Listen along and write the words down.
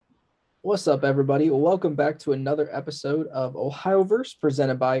What's up, everybody? Welcome back to another episode of Ohioverse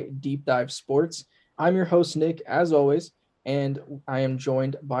presented by Deep Dive Sports. I'm your host, Nick, as always, and I am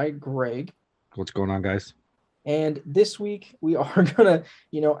joined by Greg. What's going on, guys? And this week, we are going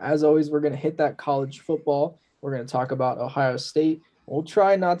to, as always, we're going to hit that college football. We're going to talk about Ohio State. We'll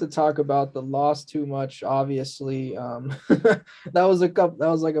try not to talk about the loss too much, obviously. That was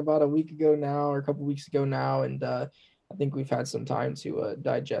like about a week ago now, or a couple weeks ago now. And I think we've had some time to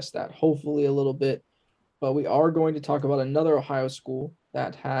digest that, hopefully a little bit. But we are going to talk about another Ohio school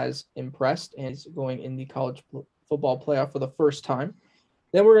that has impressed and is going in the college football playoff for the first time.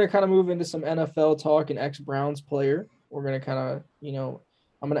 Then we're going to kind of move into some NFL talk and ex-Browns player. We're going to kind of,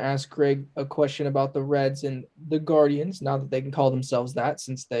 I'm going to ask Greg a question about the Reds and the Guardians, now that they can call themselves that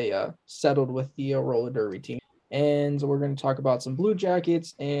since they settled with the roller derby team. And we're going to talk about some Blue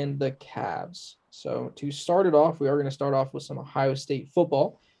Jackets and the Cavs. So to start it off, we are going to start off with some Ohio State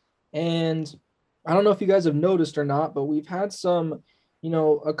football. And I don't know if you guys have noticed or not, but we've had some,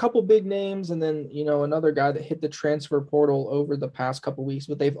 a couple big names and then, another guy that hit the transfer portal over the past couple weeks,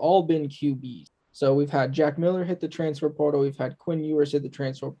 but they've all been QBs. So we've had Jack Miller hit the transfer portal, we've had Quinn Ewers hit the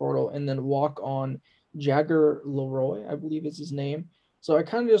transfer portal, and then walk on Jagger Leroy, I believe is his name. So I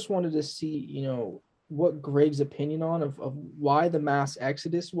kind of just wanted to see, what Greg's opinion of why the mass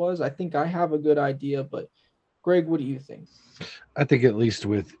exodus was. I think I have a good idea, but Greg, what do you think? I think at least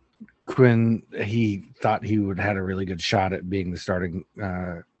with Quinn, he thought he would had a really good shot at being the starting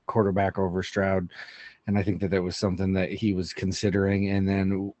quarterback over Stroud, and I think that that was something that he was considering. And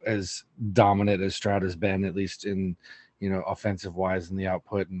then, as dominant as Stroud has been, at least in offensive wise in the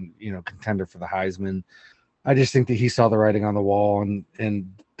output, and contender for the Heisman, I just think that he saw the writing on the wall,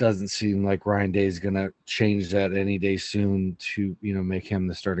 and doesn't seem like Ryan Day is going to change that any day soon to make him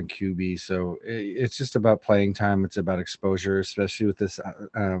the starting QB. So it's just about playing time. It's about exposure, especially with this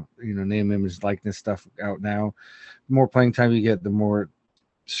name, image, likeness stuff out now. The more playing time you get, the more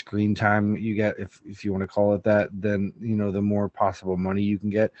screen time you get, if you want to call it that, then the more possible money you can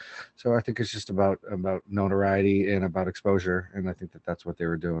get. So I think it's just about notoriety and about exposure, and I think that that's what they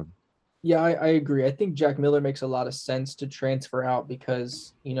were doing. Yeah, I agree. I think Jack Miller makes a lot of sense to transfer out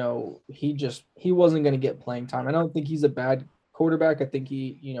because, he wasn't going to get playing time. I don't think he's a bad quarterback. I think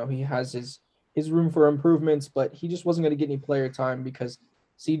he has his room for improvements, but he just wasn't going to get any player time because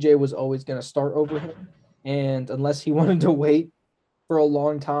CJ was always going to start over him. And unless he wanted to wait for a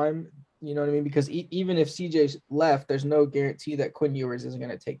long time, you know what I mean? Because even if CJ left, there's no guarantee that Quinn Ewers isn't going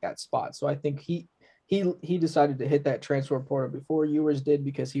to take that spot. So I think he decided to hit that transfer portal before Ewers did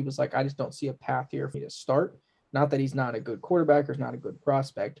because he was like, I just don't see a path here for me to start. Not that he's not a good quarterback or is not a good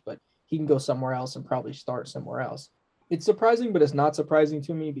prospect, but he can go somewhere else and probably start somewhere else. It's surprising, but it's not surprising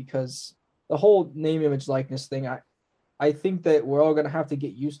to me because the whole name, image, likeness thing, I think that we're all going to have to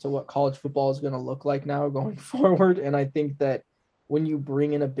get used to what college football is going to look like now going forward. And I think that when you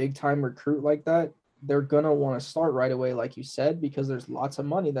bring in a big time recruit like that, they're going to want to start right away, like you said, because there's lots of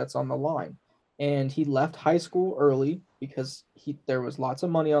money that's on the line. And he left high school early because there was lots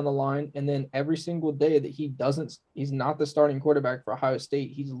of money on the line. And then every single day that he's not the starting quarterback for Ohio State,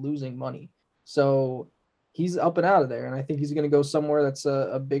 he's losing money. So he's up and out of there. And I think he's going to go somewhere that's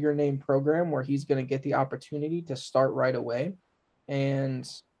a bigger name program where he's going to get the opportunity to start right away.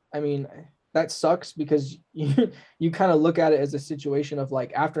 And I mean, that sucks because you kind of look at it as a situation of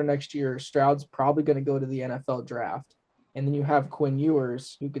like after next year, Stroud's probably going to go to the NFL draft. And then you have Quinn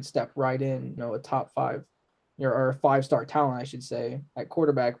Ewers who could step right in, a top five or a five-star talent, I should say, at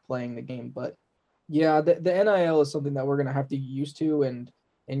quarterback playing the game. But yeah, the NIL is something that we're gonna have to get used to, and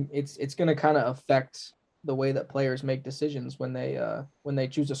it's gonna kind of affect the way that players make decisions when they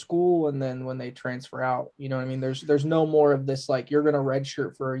choose a school and then when they transfer out. You know what I mean? There's no more of this like you're gonna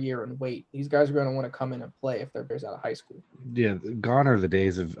redshirt for a year and wait. These guys are gonna want to come in and play if they're players out of high school. Yeah, gone are the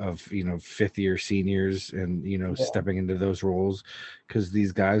days of fifth year seniors and Yeah. stepping into those roles, because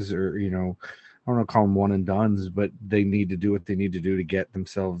these guys are I don't want to call them one and dones, but they need to do what they need to do to get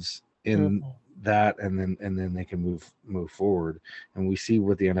themselves in Mhm. that, and then they can move forward. And we see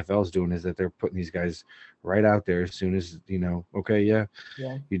what the NFL is doing is that they're putting these guys right out there as soon as okay, yeah,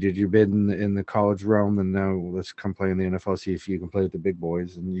 Yeah. you did your bid in the college realm, and now let's come play in the NFL, see if you can play with the big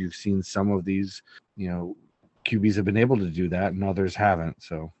boys. And you've seen some of these you know QBs have been able to do that, and others haven't.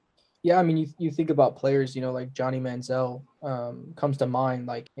 So Yeah, I mean, you think about players, like Johnny Manziel comes to mind.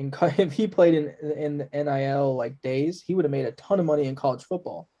 Like, if he played in the NIL like days, he would have made a ton of money in college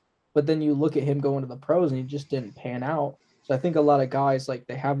football. But then you look at him going to the pros, and he just didn't pan out. So I think a lot of guys like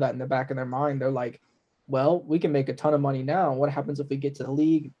they have that in the back of their mind. They're like, well, we can make a ton of money now. What happens if we get to the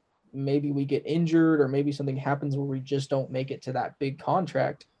league? Maybe we get injured, or maybe something happens where we just don't make it to that big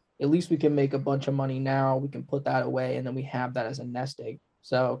contract. at least we can make a bunch of money now. We can put that away, and then we have that as a nest egg.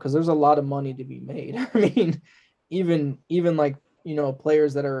 So, because there's a lot of money to be made. I mean, even like,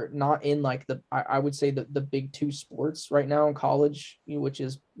 players that are not in like I would say the big two sports right now in college, which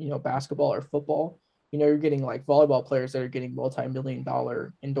is, basketball or football. You're getting like volleyball players that are getting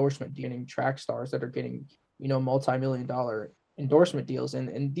multi-million-dollar endorsement, getting track stars that are getting, multi-million-dollar endorsement deals,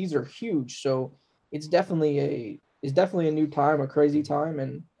 and these are huge. So it's definitely a new time, a crazy time,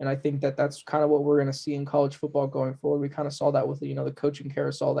 and I think that that's kind of what we're going to see in college football going forward. We kind of saw that with the coaching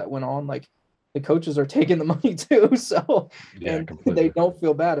carousel that went on. Like, the coaches are taking the money too, so Yeah, and they completely. don't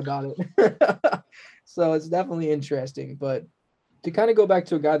feel bad about it. So it's definitely interesting. But to kind of go back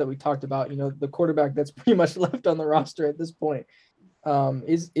to a guy that we talked about, the quarterback that's pretty much left on the roster at this point,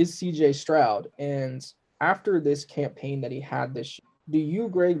 is CJ Stroud. And after this campaign that he had this year, do you,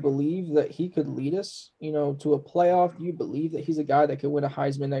 Greg, believe that he could lead us, to a playoff? Do you believe that he's a guy that could win a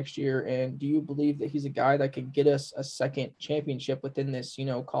Heisman next year? And do you believe that he's a guy that could get us a second championship within this,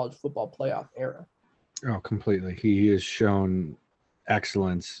 college football playoff era? Oh, completely. He has shown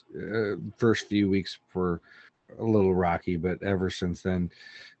excellence. First few weeks were a little rocky, but ever since then,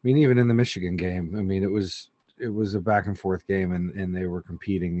 I mean, even in the Michigan game, I mean, it was a back and forth game, and they were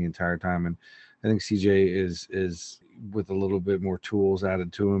competing the entire time. And I think CJ is with a little bit more tools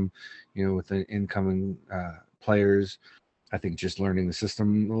added to him, with the incoming players. I think just learning the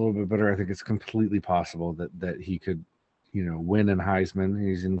system a little bit better. I think it's completely possible that he could, win in Heisman.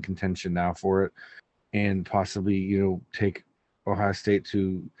 He's in contention now for it, and possibly, take Ohio State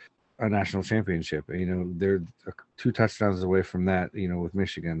to a national championship. They're two touchdowns away from that, with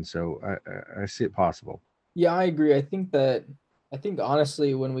Michigan. So I see it possible. Yeah, I agree. I think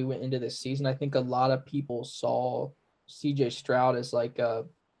honestly, when we went into this season, I think a lot of people saw CJ Stroud as like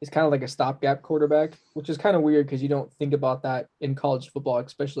it's kind of like a stopgap quarterback, which is kind of weird because you don't think about that in college football,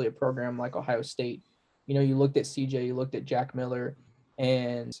 especially a program like Ohio State. You looked at CJ, you looked at Jack Miller,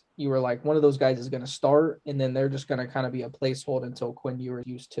 and you were like, one of those guys is going to start, and then they're just going to kind of be a placeholder until Quinn Ewers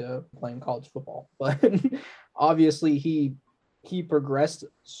used to playing college football. But obviously, he progressed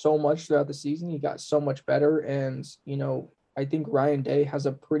so much throughout the season. He got so much better. And, I think Ryan Day has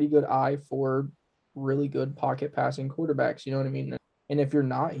a pretty good eye for really good pocket passing quarterbacks. You know what I mean? And if you're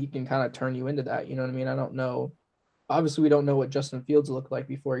not, he can kind of turn you into that. You know what I mean? I don't know. Obviously, we don't know what Justin Fields looked like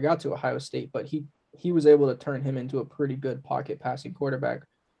before he got to Ohio State, but he was able to turn him into a pretty good pocket passing quarterback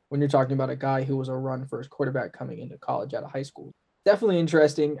when you're talking about a guy who was a run first quarterback coming into college out of high school. Definitely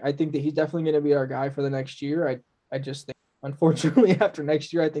interesting. I think that he's definitely going to be our guy for the next year. I just think, unfortunately, after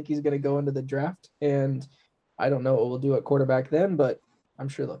next year, I think he's going to go into the draft, and I don't know what we'll do at quarterback then, but I'm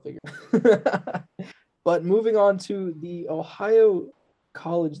sure they'll figure. But moving on to the Ohio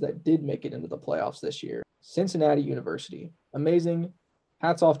college that did make it into the playoffs this year, Cincinnati University. Amazing.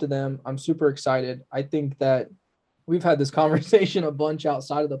 Hats off to them. I'm super excited. I think that we've had this conversation a bunch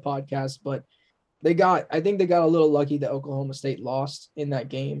outside of the podcast, but I think they got a little lucky that Oklahoma State lost in that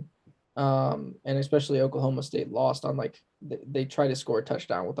game. And especially Oklahoma State lost on like they tried to score a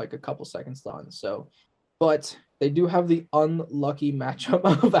touchdown with like a couple seconds done. So, but they do have the unlucky matchup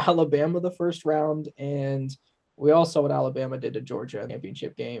of Alabama the first round, and we all saw what Alabama did to Georgia in the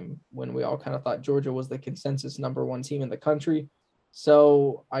championship game when we all kind of thought Georgia was the consensus number one team in the country.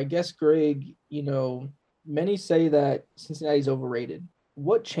 So I guess, Greg, many say that Cincinnati's overrated.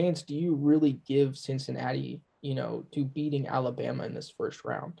 What chance do you really give Cincinnati, to beating Alabama in this first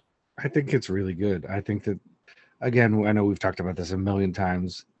round? I think it's really good. I think that, again, I know we've talked about this a million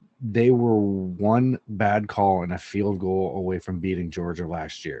times. They were one bad call and a field goal away from beating Georgia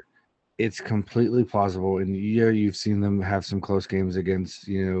last year. It's completely plausible. And yeah, you've seen them have some close games against,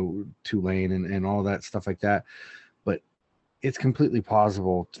 Tulane and all that stuff like that. But it's completely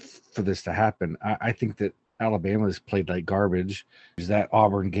plausible for this to happen. I think that Alabama's played like garbage. That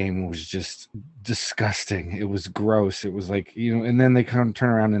Auburn game was just disgusting. It was gross. It was like, and then they come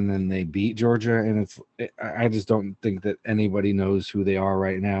turn around and then they beat Georgia. And I just don't think that anybody knows who they are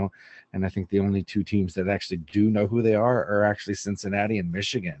right now. And I think the only two teams that actually do know who they are actually Cincinnati and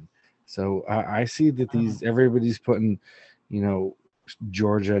Michigan. So I see that everybody's putting,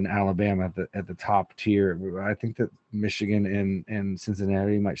 Georgia and Alabama at the top tier. I think that Michigan and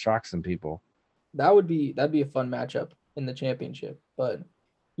Cincinnati might shock some people. That'd be a fun matchup in the championship. But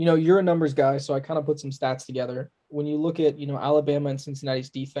you're a numbers guy, so I kind of put some stats together. When you look at Alabama and Cincinnati's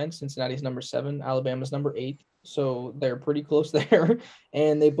defense, Cincinnati's number 7, Alabama's number 8, so they're pretty close there,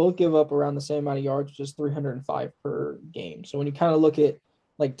 and they both give up around the same amount of yards, just 305 per game. So when you kind of look at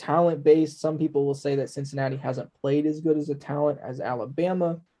like talent based, some people will say that Cincinnati hasn't played as good as a talent as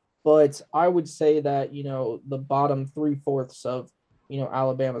Alabama, but I would say that the bottom 3/4 of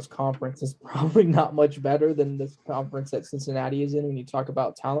Alabama's conference is probably not much better than the conference that Cincinnati is in when you talk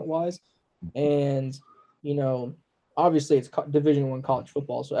about talent wise. And, obviously it's Division I college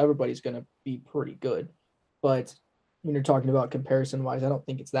football, so everybody's going to be pretty good. But when you're talking about comparison wise, I don't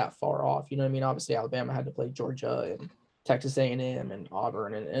think it's that far off. You know what I mean? Obviously Alabama had to play Georgia and Texas A&M and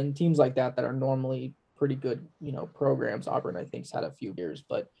Auburn and teams like that are normally pretty good, programs. Auburn, I think, has had a few years,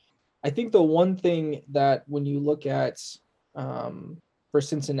 but I think the one thing that when you look at for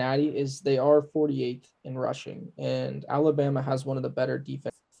Cincinnati is they are 48th in rushing, and Alabama has one of the better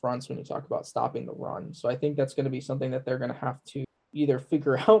defense fronts when you talk about stopping the run. So I think that's going to be something that they're going to have to either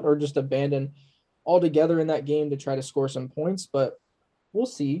figure out or just abandon altogether in that game to try to score some points. But we'll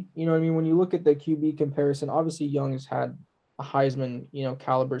see. You know what I mean? When you look at the QB comparison, obviously Young has had a Heisman,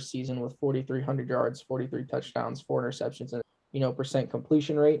 caliber season with 4,300 yards, 43 touchdowns, 4 interceptions, and, percent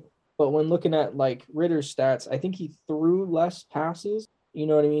completion rate. But when looking at like Ritter's stats, I think he threw less passes. You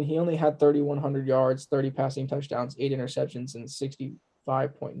know what I mean? He only had 3,100 yards, 30 passing touchdowns, 8 interceptions, and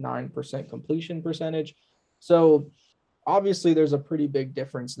 65.9% completion percentage. So obviously there's a pretty big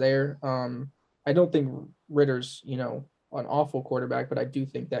difference there. I don't think Ritter's, an awful quarterback, but I do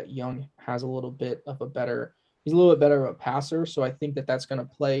think that Young has a little bit of he's a little bit better of a passer. So I think that that's going to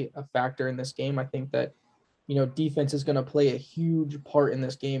play a factor in this game. I think that, defense is going to play a huge part in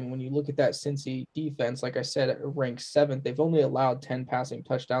this game. And when you look at that Cincy defense, like I said, it ranks 7th. They've only allowed 10 passing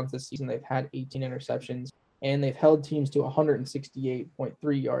touchdowns this season. They've had 18 interceptions, and they've held teams to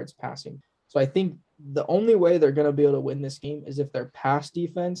 168.3 yards passing. So I think the only way they're going to be able to win this game is if their pass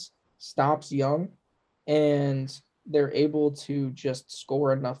defense stops Young and they're able to just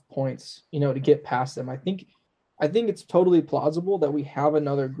score enough points, to get past them. I think it's totally plausible that we have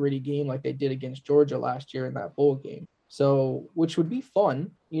another gritty game like they did against Georgia last year in that bowl game. So, which would be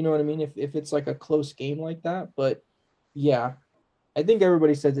fun, you know what I mean? If it's like a close game like that, but yeah, I think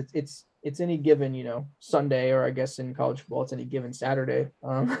everybody says it's any given, Sunday, or I guess in college football, it's any given Saturday.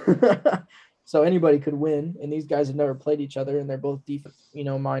 So anybody could win, and these guys have never played each other, and they're both defense,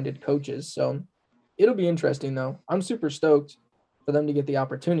 minded coaches. So it'll be interesting though. I'm super stoked for them to get the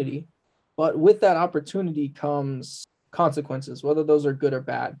opportunity. But with that opportunity comes consequences, whether those are good or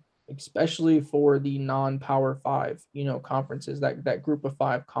bad, especially for the non-Power 5, conferences, that group of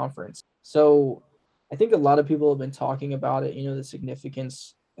 5 conference. So I think a lot of people have been talking about it, the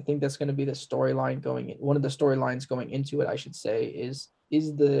significance. I think that's going to be the storyline one of the storylines going into it, I should say, is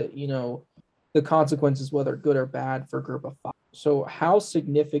the, the consequences, whether good or bad, for group of 5. So how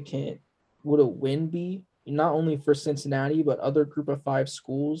significant would a win be, not only for Cincinnati, but other group of 5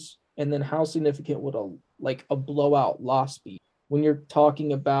 schools? And then how significant would a blowout loss be when you're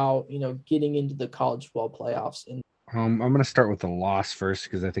talking about, getting into the college football playoffs? And I'm going to start with the loss first,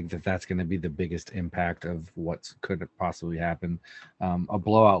 because I think that that's going to be the biggest impact of what could possibly happen. A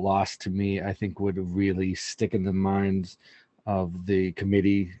blowout loss, to me, I think would really stick in the minds of the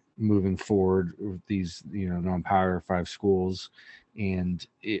committee moving forward with these, non-Power 5 schools, and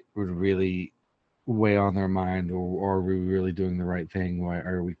it would really weigh on their mind, or are we really doing the right thing? Why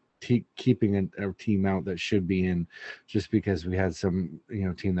are we keeping a team out that should be in just because we had some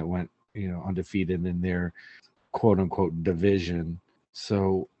team that went undefeated in their quote unquote division?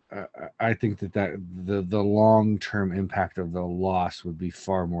 So I think that the long-term impact of the loss would be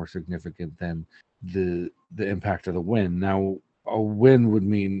far more significant than the impact of the win. Now, a win would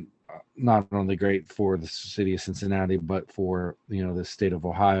mean not only great for the city of Cincinnati, but for the state of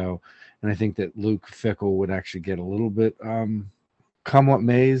Ohio. And I think that Luke Fickell would actually get a little bit come what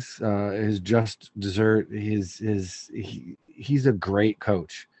mays, his just dessert. He's a great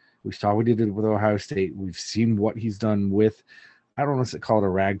coach. We saw what he did with Ohio State. We've seen what he's done with, I don't know if it's called a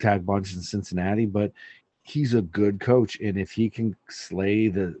ragtag bunch in Cincinnati, but he's a good coach. And if he can slay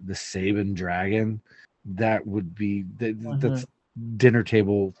the Saban dragon, that would be that's dinner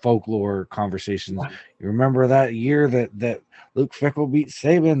table folklore conversations. You remember that year that Luke Fickell beat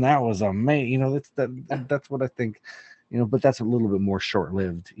Saban? That was amazing. That's what I think. But that's a little bit more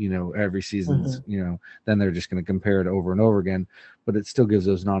short-lived, every season's, then they're just going to compare it over and over again. But it still gives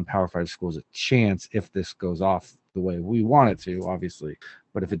those non-Power 5 schools a chance if this goes off the way we want it to, obviously.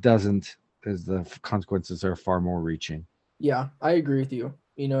 But if it doesn't, as the consequences are far more reaching. Yeah, I agree with you.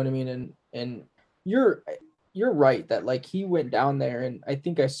 You know what I mean? And you're right that like he went down there, and I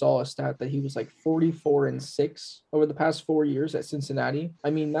think I saw a stat that he was like 44-6 over the past 4 years at Cincinnati. I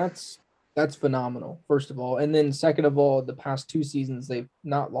mean, that's phenomenal, first of all. And then second of all, the past 2 seasons, they've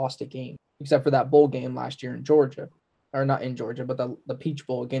not lost a game except for that bowl game last year in Georgia, or not in Georgia, but the Peach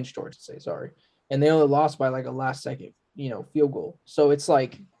Bowl against Georgia, sorry. And they only lost by like a last second, field goal. So it's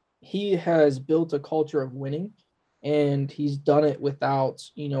like he has built a culture of winning. and he's done it without,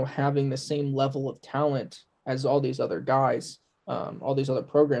 having the same level of talent as all these other guys, all these other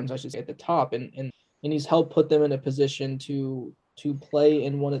programs, I should say, at the top, and he's helped put them in a position to play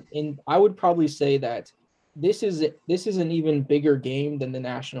in I would probably say that this is an even bigger game than the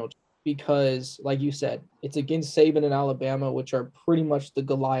national, because, like you said, it's against Saban and Alabama, which are pretty much the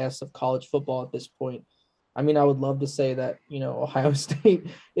Goliaths of college football at this point. I mean, I would love to say that, Ohio State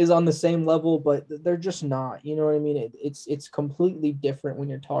is on the same level, but they're just not. You know what I mean? It's completely different when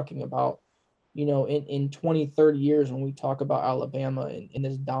you're talking about, in 20, 30 years, when we talk about Alabama and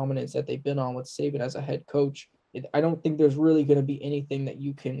this dominance that they've been on with Saban as a head coach. I don't think there's really going to be anything that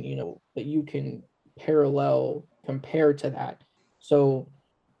you can parallel compare to that. So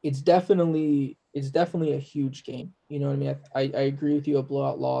it's definitely a huge game. You know what I mean? I agree with you. A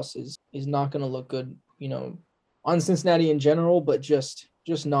blowout loss is not going to look good, on Cincinnati in general, but just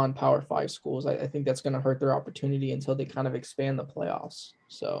non-Power 5 schools. I think that's going to hurt their opportunity until they kind of expand the playoffs.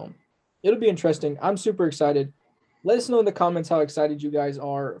 So it'll be interesting. I'm super excited. Let us know in the comments how excited you guys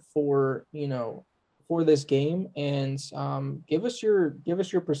are for this game, and give us your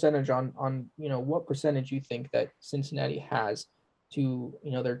percentage on what percentage you think that Cincinnati has to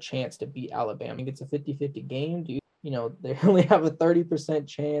their chance to beat Alabama. I think it's a 50-50 game. Do they only have a 30%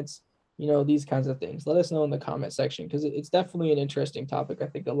 chance? These kinds of things. Let us know in the comment section, because it's definitely an interesting topic. I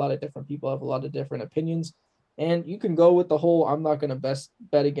think a lot of different people have a lot of different opinions, and you can go with the whole I'm not going to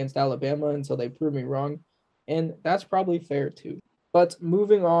bet against Alabama until they prove me wrong, and that's probably fair too. But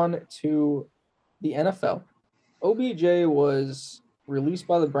moving on to the NFL, OBJ was released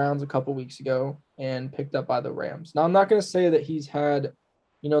by the Browns a couple weeks ago and picked up by the Rams. Now, I'm not going to say that he's had,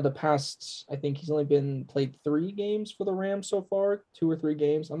 the past, I think he's only been played 3 games for the Rams so far, 2 or 3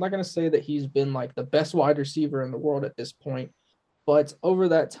 games. I'm not going to say that he's been like the best wide receiver in the world at this point, but over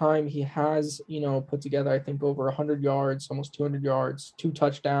that time, he has, put together, I think, over 100 yards, almost 200 yards, 2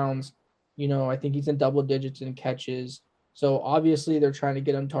 touchdowns. I think he's in double digits in catches. So obviously, they're trying to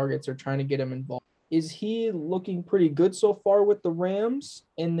get him targets. They're trying to get him involved. Is he looking pretty good so far with the Rams?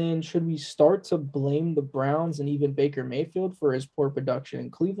 And then should we start to blame the Browns and even Baker Mayfield for his poor production in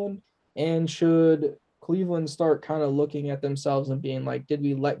Cleveland? And should Cleveland start kind of looking at themselves and being like, did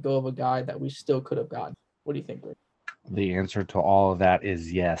we let go of a guy that we still could have gotten? What do you think, Greg? The answer to all of that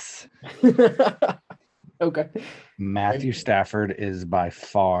is yes. Okay. Matthew Stafford is by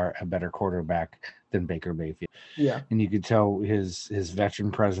far a better quarterback than Baker Mayfield. Yeah. And you could tell his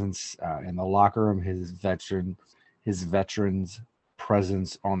veteran presence in the locker room, his veterans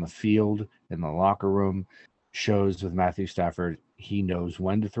presence on the field in the locker room shows with Matthew Stafford. He knows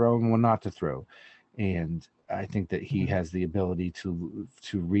when to throw and when not to throw. And I think that he has the ability to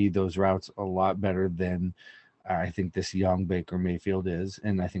read those routes a lot better than I think this young Baker Mayfield is.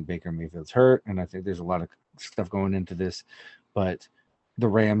 And I think Baker Mayfield's hurt, and I think there's a lot of stuff going into this, but the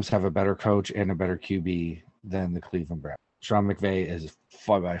Rams have a better coach and a better QB than the Cleveland Browns. Sean McVay is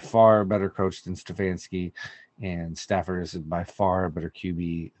by far a better coach than Stefanski, and Stafford is by far a better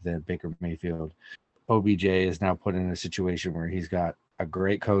QB than Baker Mayfield. OBJ is now put in a situation where he's got a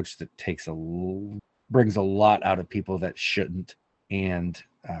great coach that brings a lot out of people that shouldn't. And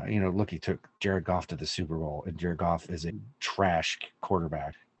look, he took Jared Goff to the Super Bowl, and Jared Goff is a trash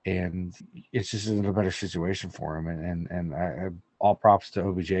quarterback, and it's just in a better situation for him. And I all props to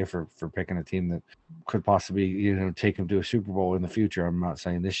OBJ for picking a team that could possibly take him to a Super Bowl in the future. I'm not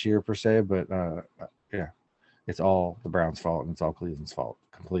saying this year per se, but yeah, it's all the Browns' fault and it's all Cleveland's fault,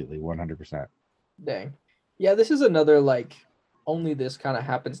 completely, 100%. Dang, yeah, this is another like only this kind of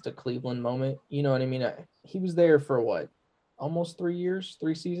happens to Cleveland moment. You know what I mean? He was there for what? Almost 3 years,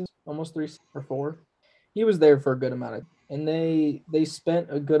 3 seasons, almost 3 or 4. He was there for a good amount and they spent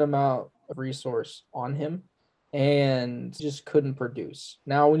a good amount of resource on him and just couldn't produce.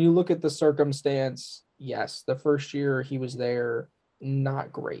 Now, when you look at the circumstance, yes, the first year he was there,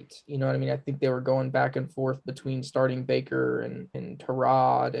 not great. You know what I mean? I think they were going back and forth between starting Baker and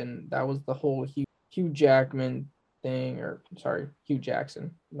Tyrod, and that was the whole Hugh Jackman thing, or sorry, Hugh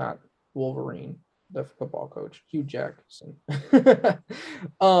Jackson, not Wolverine, the football coach, Hugh Jackson. That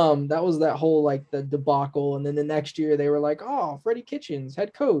was that whole like the debacle. And then the next year they were like, oh, Freddie Kitchens,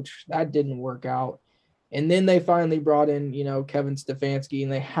 head coach. That didn't work out. And then they finally brought in, Kevin Stefanski,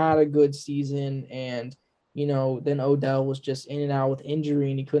 and they had a good season. And, then Odell was just in and out with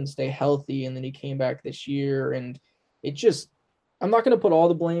injury and he couldn't stay healthy. And then he came back this year, and I'm not going to put all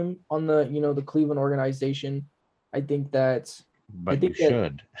the blame on the Cleveland organization. I think that. But you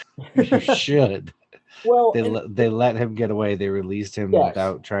should. You should. Well, they let him get away. They released him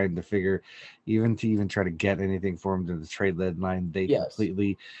without trying to figure, even try to get anything for him to the trade deadline. They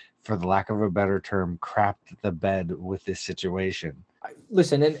completely for the lack of a better term, crapped the bed with this situation.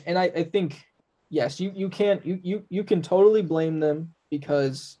 Listen, and I think yes, you can totally blame them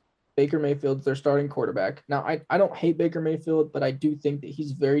because Baker Mayfield's their starting quarterback. Now I don't hate Baker Mayfield, but I do think that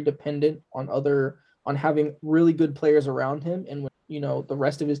he's very dependent on having really good players around him, and when the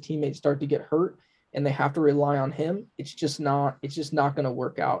rest of his teammates start to get hurt and they have to rely on him, it's just not going to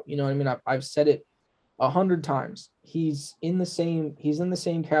work out. You know what I mean? I've said it 100 times. He's in the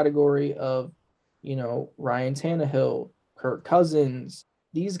same category of Ryan Tannehill, Kirk Cousins.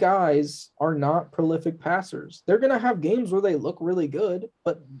 These guys are not prolific passers. They're going to have games where they look really good,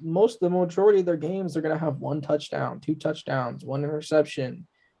 but the majority of their games, they're going to have 1 touchdown, 2 touchdowns, 1 interception,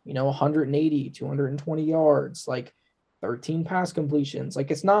 180, 220 yards, like 13 pass completions.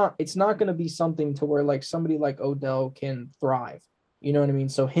 Like it's not going to be something to where like somebody like Odell can thrive. You know what I mean?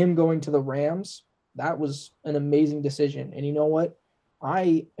 So him going to the Rams, that was an amazing decision. And you know what?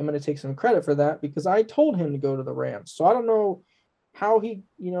 I am going to take some credit for that because I told him to go to the Rams. So I don't know how he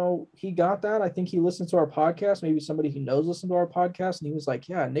got that. I think he listens to our podcast. Maybe somebody he knows listened to our podcast and he was like,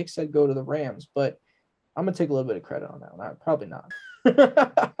 yeah, Nick said go to the Rams, but I'm going to take a little bit of credit on that one. Probably not.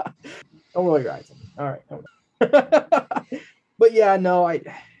 Don't roll your eyes at me. All right. But yeah, no,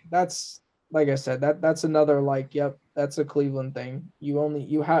 that's like I said, that's another like, yep, that's a Cleveland thing.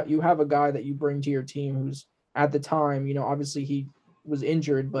 You have a guy that you bring to your team who's at the time, obviously he was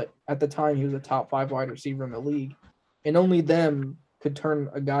injured, but at the time he was a top 5 wide receiver in the league, and only them could turn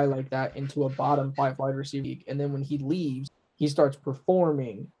a guy like that into a bottom 5 wide receiver. And then when he leaves, he starts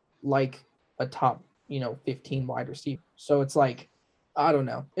performing like a top 15 wide receiver. So it's like, I don't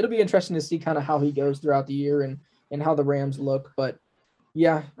know. It'll be interesting to see kind of how he goes throughout the year and how the Rams look. But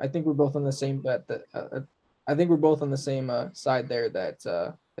yeah, I think we're both on the same bet that I think we're both on the same side there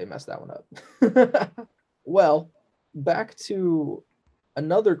that they messed that one up. Well, back to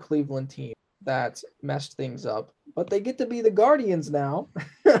another Cleveland team that messed things up, but they get to be the Guardians now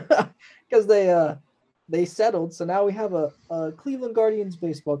because they settled. So now we have a Cleveland Guardians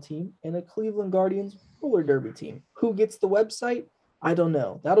baseball team and a Cleveland Guardians roller derby team. Who gets the website? I don't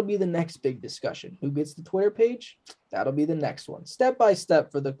know. That'll be the next big discussion. Who gets the Twitter page? That'll be the next one. Step by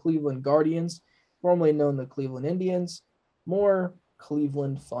step for the Cleveland Guardians, formerly known as the Cleveland Indians. More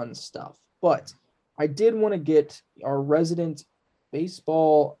Cleveland fun stuff. But I did want to get our resident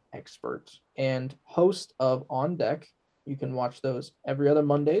baseball expert and host of On Deck. You can watch those every other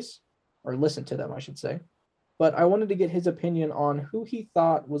Mondays, or listen to them, I should say. But I wanted to get his opinion on who he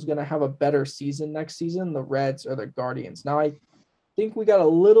thought was going to have a better season next season, the Reds or the Guardians. Now, I think we got a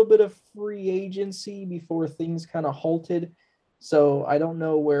little bit of free agency before things kind of halted. So I don't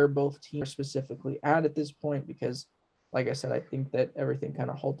know where both teams are specifically at this point because, like I said, I think that everything kind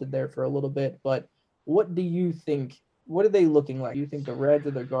of halted there for a little bit. But what do you think? What are they looking like? Do you think the Reds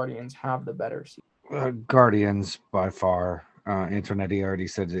or the Guardians have the better season? Guardians by far. Antonetti already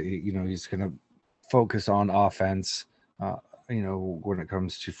said that he's going to focus on offense. When it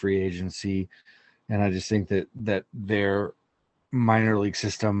comes to free agency, and I just think that their minor league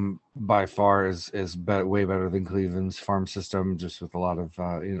system by far is way better than Cleveland's farm system, just with a lot of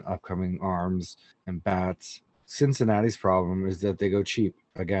upcoming arms and bats. Cincinnati's problem is that they go cheap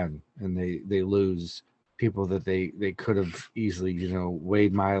again, and they lose people that they could have easily,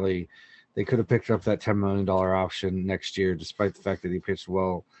 Wade Miley, they could have picked up that $10 million option next year, despite the fact that he pitched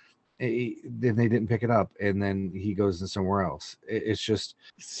well. Then they didn't pick it up, and then he goes in somewhere else. It's just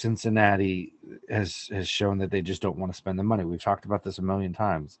Cincinnati has shown that they just don't want to spend the money. We've talked about this a million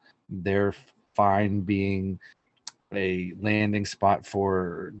times. They're fine being a landing spot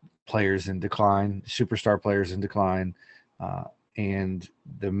for players in decline, superstar players in decline, and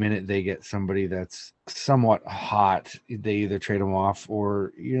the minute they get somebody that's somewhat hot, they either trade them off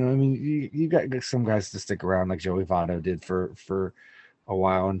or you got some guys to stick around like Joey Votto did for a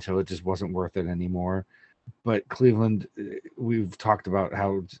while until it just wasn't worth it anymore. But Cleveland, we've talked about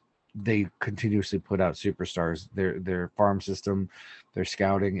how they continuously put out superstars. Their farm system, their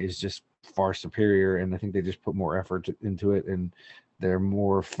scouting is just far superior, and I think they just put more effort into it, and they're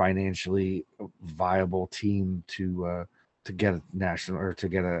more financially viable team to get a national or to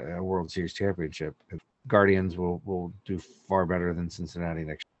get a World Series championship. Guardians will do far better than Cincinnati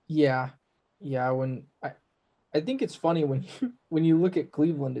next year. Yeah. When I think it's funny when you look at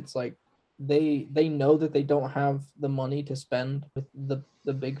Cleveland, it's like they know that they don't have the money to spend with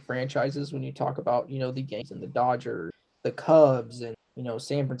the big franchises. When you talk about the Yankees and the Dodgers, the Cubs, and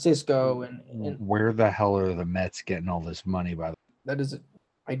San Francisco, and where the hell are the Mets getting all this money? By the that is,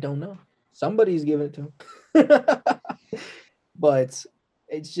 I don't know. Somebody's giving it to them. But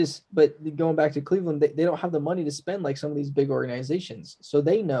it's just, but going back to Cleveland, they don't have the money to spend like some of these big organizations. So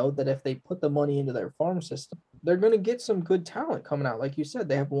they know that if they put the money into their farm system, they're going to get some good talent coming out. Like you said,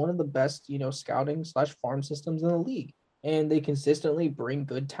 they have one of the best, scouting slash farm systems in the league, and they consistently bring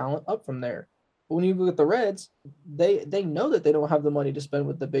good talent up from there. But when you look at the Reds, they know that they don't have the money to spend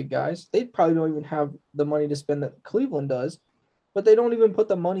with the big guys. They probably don't even have the money to spend that Cleveland does, but they don't even put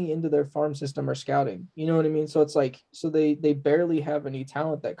the money into their farm system or scouting. You know what I mean? So it's like, so they barely have any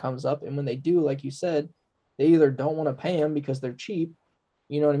talent that comes up, and when they do, like you said, they either don't want to pay them because they're cheap.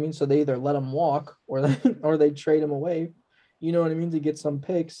 You know what I mean? So they either let them walk or or they trade them away. You know what I mean, to get some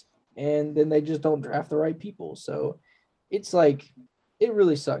picks, and then they just don't draft the right people. So it's like it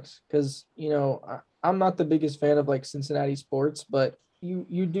really sucks because I'm not the biggest fan of like Cincinnati sports, but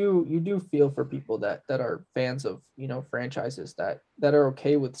you do feel for people that are fans of franchises that are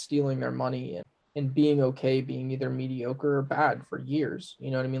okay with stealing their money and being okay being either mediocre or bad for years.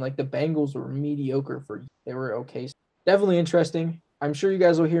 You know what I mean? Like the Bengals were mediocre for they were okay. Definitely interesting. I'm sure you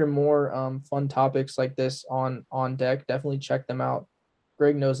guys will hear more fun topics like this on deck. Definitely check them out.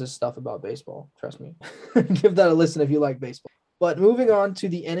 Greg knows his stuff about baseball. Trust me. Give that a listen if you like baseball. But moving on to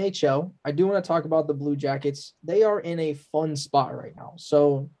the NHL, I do want to talk about the Blue Jackets. They are in a fun spot right now.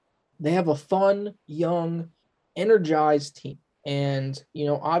 So they have a fun, young, energized team. And,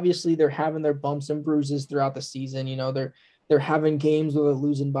 obviously they're having their bumps and bruises throughout the season. They're having games where they're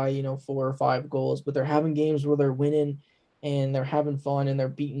losing by, 4 or 5 goals, but they're having games where they're winning and they're having fun and they're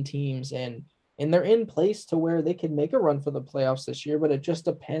beating teams and they're in place to where they can make a run for the playoffs this year, but it just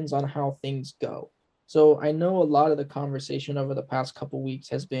depends on how things go. So I know a lot of the conversation over the past couple weeks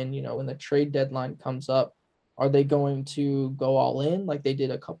has been, when the trade deadline comes up, are they going to go all in like they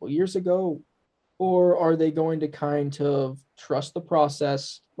did a couple years ago? Or are they going to kind of trust the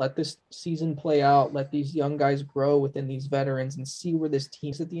process, let this season play out, let these young guys grow within these veterans and see where this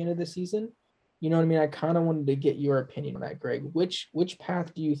team's at the end of the season? You know what I mean? I kind of wanted to get your opinion on that, Greg. Which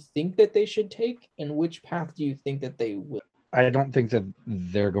path do you think that they should take, and which path do you think that they will? I don't think that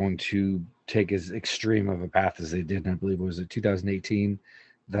they're going to take as extreme of a path as they did. I believe it was in 2018.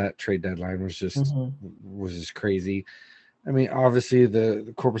 That trade deadline was just crazy. I mean, obviously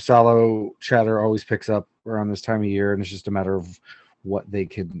the Corpusalo chatter always picks up around this time of year, and it's just a matter of what they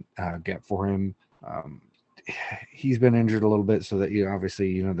can get for him. He's been injured a little bit, so that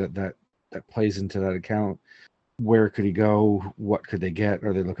obviously that plays into that account. Where could he go? What could they get?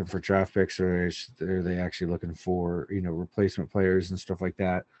 Are they looking for draft picks, or are they actually looking for replacement players and stuff like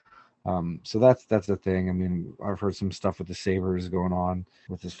that? So that's the thing. I mean, I've heard some stuff with the Sabres going on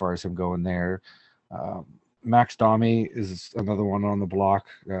with as far as him going there. Max Domi is another one on the block.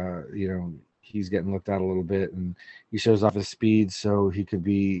 He's getting looked at a little bit, and he shows off his speed, so he could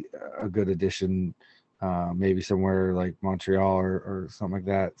be a good addition, maybe somewhere like Montreal or something like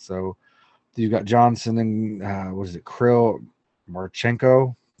that. So you've got Johnson and what is it, Krill,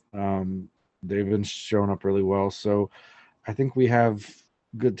 Marchenko. They've been showing up really well. So I think we have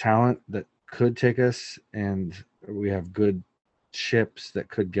good talent that could take us, and we have good chips that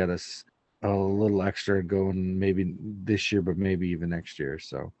could get us a little extra going maybe this year, but maybe even next year.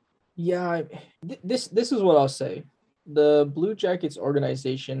 So yeah, this is what I'll say. The Blue Jackets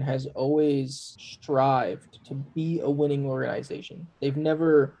organization has always strived to be a winning organization. They've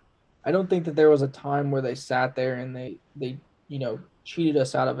never, I don't think that there was a time where they sat there and they cheated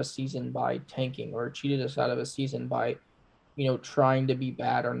us out of a season by tanking, or cheated us out of a season by trying to be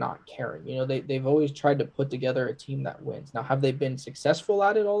bad or not caring. They've always tried to put together a team that wins. Now, have they been successful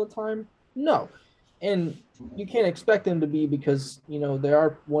at it all the time? No. And you can't expect them to be, because, they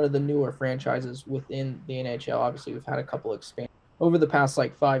are one of the newer franchises within the NHL. Obviously, we've had a couple expand over the past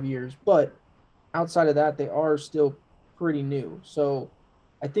like 5 years, but outside of that, they are still pretty new. So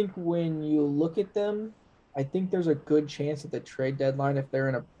I think when you look at them, I think there's a good chance at the trade deadline, if they're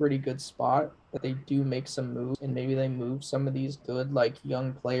in a pretty good spot, that they do make some moves, and maybe they move some of these good like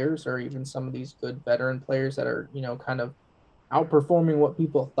young players, or even some of these good veteran players that are, kind of outperforming what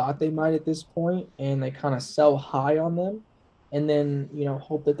people thought they might at this point, and they kind of sell high on them, and then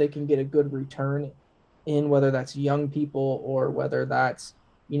hope that they can get a good return in, whether that's young people or whether that's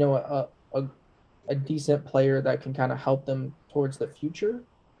a a decent player that can kind of help them towards the future.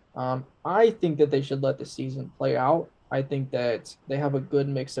 I think that they should let the season play out. I think that they have a good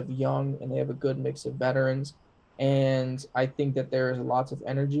mix of young and they have a good mix of veterans. And I think that there is lots of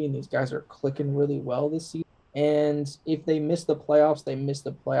energy, and these guys are clicking really well this season. And if they miss the playoffs, they miss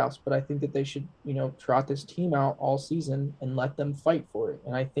the playoffs. But I think that they should, trot this team out all season and let them fight for it.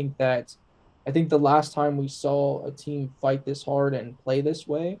 And I think the last time we saw a team fight this hard and play this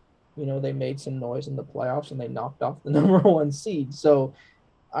way, they made some noise in the playoffs and they knocked off the number one seed. So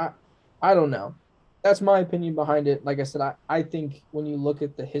I I don't know. That's my opinion behind it. Like I said, I think when you look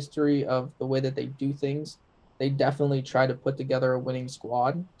at the history of the way that they do things, they definitely try to put together a winning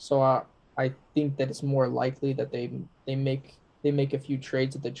squad. So I think that it's more likely that they make a few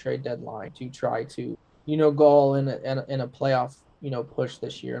trades at the trade deadline to try to, go all in a playoff, push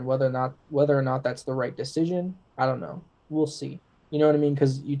this year. And whether or not that's the right decision, I don't know. We'll see. You know what I mean?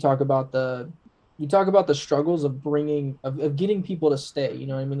 Because you talk about the struggles of getting people to stay, you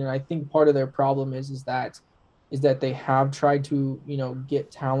know what I mean? And I think part of their problem is that they have tried to,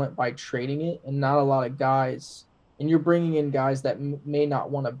 get talent by trading it, and not a lot of guys, and you're bringing in guys that may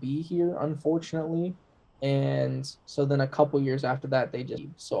not want to be here, unfortunately. And so then a couple years after that, they just,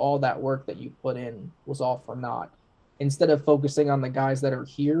 so all that work that you put in was all for naught. Instead of focusing on the guys that are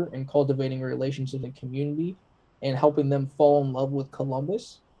here and cultivating relationships in the community and helping them fall in love with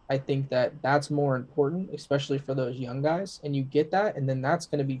Columbus, I think that that's more important, especially for those young guys. And you get that, and then that's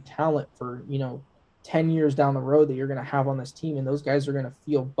going to be talent for 10 years down the road that you're going to have on this team, and those guys are going to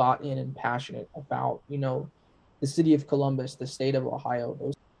feel bought in and passionate about the city of Columbus, the state of Ohio.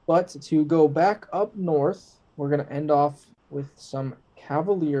 But to go back up north, we're going to end off with some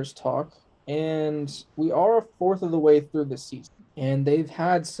Cavaliers talk, and we are a fourth of the way through the season, and they've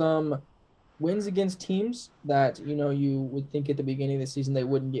had some wins against teams that you would think at the beginning of the season they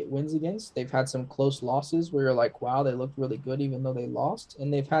wouldn't get wins against. They've had some close losses where you're like, wow, they looked really good even though they lost.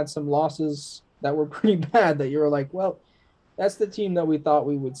 And they've had some losses that were pretty bad that you were like, well, that's the team that we thought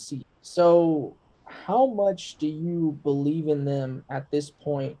we would see. So how much do you believe in them at this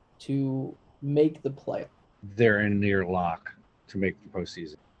point to make the play? They're in near lock to make the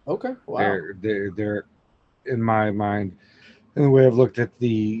postseason. Okay, wow. They're in my mind, in the way I've looked at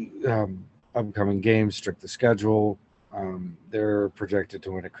the upcoming games, strict the schedule. They're projected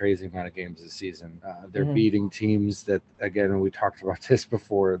to win a crazy amount of games this season. They're Mm-hmm. beating teams that, again, we talked about this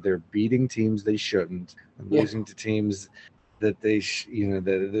before. They're beating teams they shouldn't, and Yeah. losing to teams that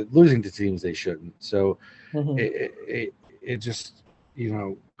losing to teams they shouldn't. So Mm-hmm. it just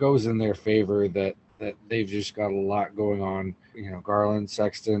goes in their favor that they've just got a lot going on. Garland,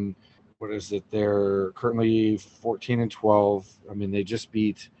 Sexton, what is it? They're currently 14-12. I mean, they just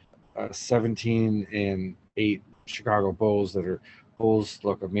beat 17-8 Chicago Bulls. Bulls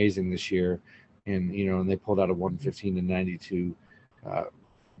look amazing this year, and they pulled out a 115-92 uh,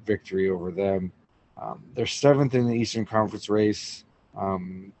 victory over them. They're seventh in the Eastern Conference race,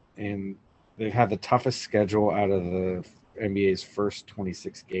 and they've had the toughest schedule out of the NBA's first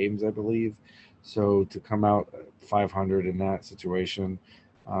 26 games, I believe. So to come out 500 in that situation,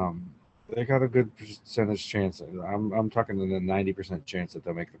 um, they got a good percentage chance. I'm talking to the 90% chance that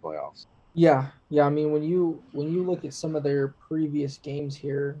they'll make the playoffs. Yeah, yeah. I mean, when you look at some of their previous games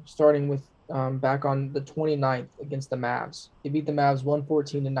here, starting with back on the 29th against the Mavs, they beat the Mavs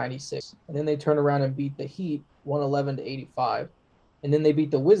 114-96, and then they turn around and beat the Heat 111-85, and then they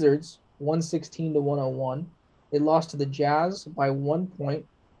beat the Wizards 116-101. They lost to the Jazz by 1 point,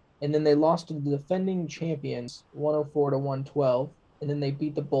 and then they lost to the defending champions 104-112, and then they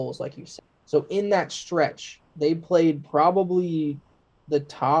beat the Bulls, like you said. So in that stretch, they played probably the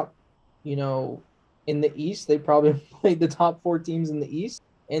top, you know, in the East. They probably played the top four teams in the East.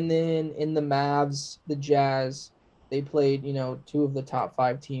 And then in the Mavs, the Jazz, they played, two of the top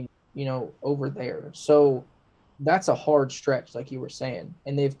five teams, over there. So that's a hard stretch, like you were saying.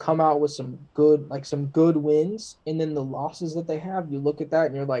 And they've come out with some good wins. And then the losses that they have, you look at that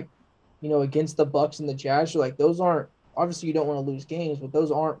and you're like, against the Bucks and the Jazz, you're like, those aren't, obviously you don't want to lose games, but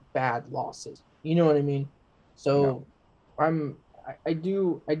those aren't bad losses. You know what I mean? No. So I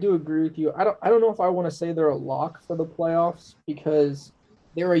do agree with you. I don't know if I want to say they're a lock for the playoffs because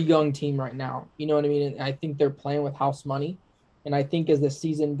they're a young team right now. You know what I mean? And I think they're playing with house money. And I think as the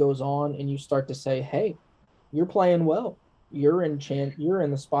season goes on and you start to say, hey, you're playing well. You're in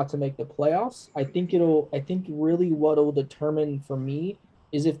the spot to make the playoffs. I think really what'll determine for me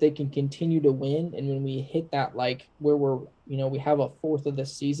is if they can continue to win, and when we hit that, like where we have a fourth of the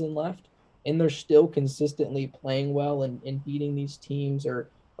season left and they're still consistently playing well and beating these teams,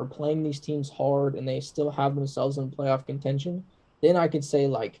 or playing these teams hard, and they still have themselves in playoff contention, then I could say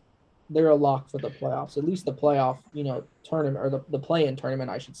like they're a lock for the playoffs, at least the playoff, tournament, or the play-in tournament,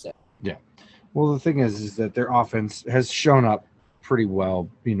 I should say. Yeah. Well, the thing is that their offense has shown up pretty well.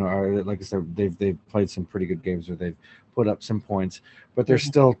 Like I said, they've played some pretty good games where they've put up some points, but they're Mhm.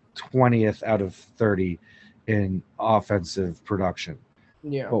 still 20th out of 30 in offensive production.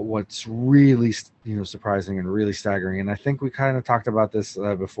 Yeah. But what's really, surprising and really staggering, and I think we kind of talked about this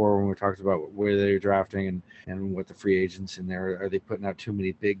before when we talked about where they're drafting and what the free agents in there are they putting out too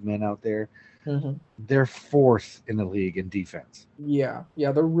many big men out there? Hmm. They're fourth in the league in defense. Yeah.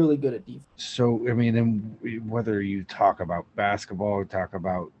 Yeah. They're really good at defense. So I mean, and whether you talk about basketball, talk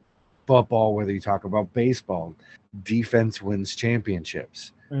about football, whether you talk about baseball, defense wins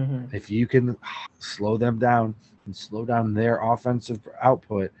championships. Hmm. If you can slow them down and slow down their offensive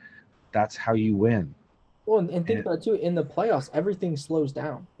output, that's how you win. Well, and think And about it too. In the playoffs, everything slows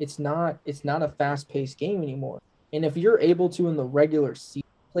down. It's not a fast paced game anymore. And if you're able to in the regular season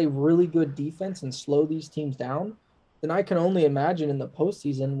play really good defense and slow these teams down, then I can only imagine in the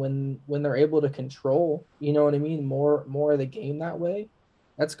postseason when they're able to control, you know what I mean, more of the game that way.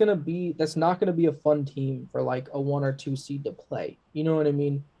 That's not gonna be a fun team for like a 1 or 2 seed to play. You know what I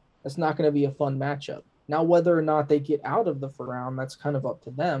mean? That's not gonna be a fun matchup. Now, whether or not they get out of the first round, that's kind of up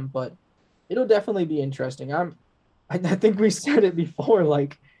to them, but it'll definitely be interesting. I think we said it before,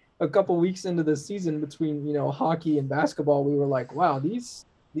 like a couple weeks into the season between hockey and basketball, we were like, wow, these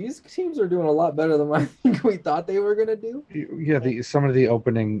teams are doing a lot better than I think we thought they were gonna do. yeah, some of the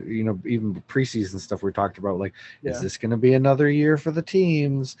opening, even preseason stuff we talked about, like, is Yeah, this going to be another year for the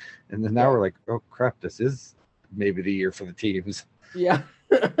teams? And then now yeah, we're like, oh crap, this is maybe the year for the teams. yeah.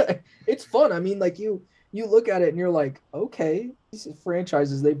 It's fun. I mean, like you look at it and you're like, okay, these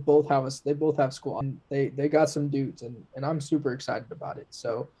franchises they both have squad. And they got some dudes and I'm super excited about it.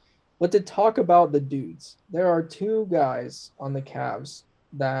 So, but to talk about the dudes, there are two guys on the Cavs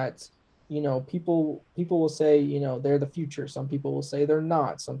that people will say they're the future. Some people will say they're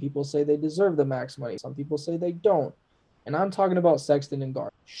not. Some people say they deserve the max money. Some people say they don't. And I'm talking about Sexton and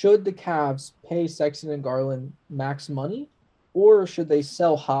Garland. Should the Cavs pay Sexton and Garland max money, or should they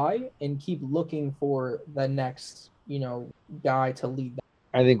sell high and keep looking for the next, guy to lead them?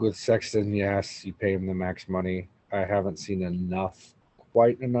 I think with Sexton, yes, you pay him the max money. I haven't seen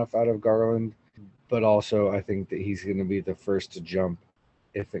quite enough out of Garland, but also I think that he's going to be the first to jump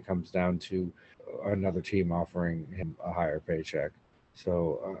if it comes down to another team offering him a higher paycheck.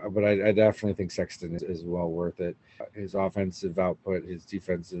 So, but I definitely think Sexton is well worth it. His offensive output, his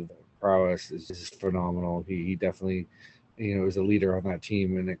defensive prowess is phenomenal. He definitely, is a leader on that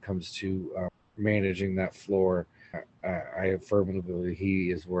team when it comes to managing that floor. I firmly believe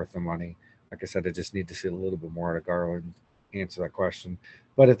he is worth the money. Like I said, I just need to see a little bit more out of Garland answer that question.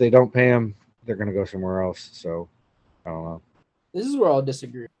 But if they don't pay him, they're going to go somewhere else. So I don't know. This is where I'll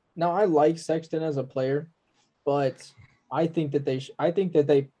disagree. Now, I like Sexton as a player, but I think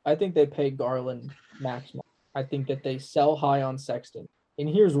they pay Garland max money. I think that they sell high on Sexton, and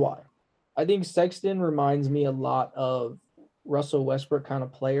here's why. I think Sexton reminds me a lot of Russell Westbrook kind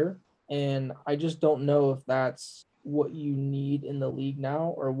of player, and I just don't know if that's what you need in the league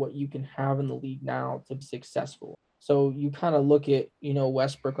now or what you can have in the league now to be successful. So you kind of look at,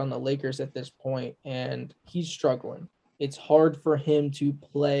 Westbrook on the Lakers at this point, and he's struggling. It's hard for him to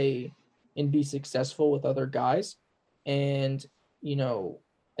play and be successful with other guys. And, you know,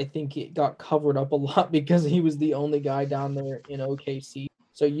 I think it got covered up a lot because he was the only guy down there in OKC.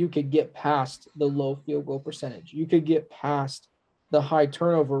 So you could get past the low field goal percentage. You could get past the high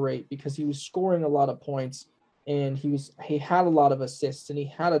turnover rate because he was scoring a lot of points and he had a lot of assists and he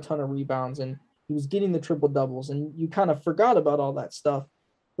had a ton of rebounds and he was getting the triple doubles and you kind of forgot about all that stuff.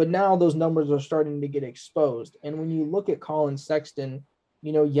 But now those numbers are starting to get exposed. And when you look at Colin Sexton,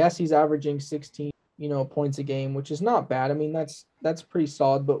 yes, he's averaging 16, points a game, which is not bad. I mean, that's pretty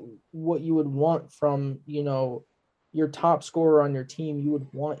solid, but what you would want from, your top scorer on your team, you would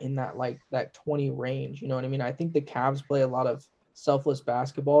want in that like that 20 range. You know what I mean? I think the Cavs play a lot of selfless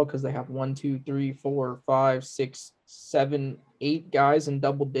basketball because they have 1, 2, 3, 4, 5, 6, 7, 8 guys in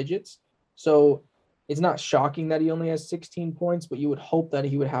double digits. So it's not shocking that he only has 16 points, but you would hope that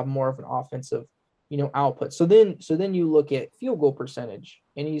he would have more of an offensive, output. So then you look at field goal percentage,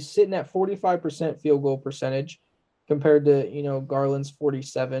 and he's sitting at 45% field goal percentage compared to Garland's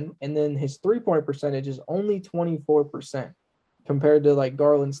 47, and then his 3-point percentage is only 24% compared to like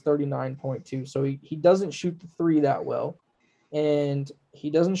Garland's 39.2. So he doesn't shoot the three that well, and he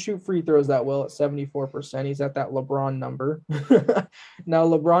doesn't shoot free throws that well at 74%. He's at that LeBron number. Now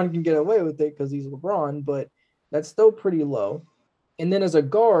LeBron can get away with it because he's LeBron, but that's still pretty low. And then as a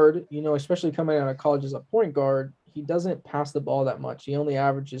guard, especially coming out of college as a point guard, he doesn't pass the ball that much. He only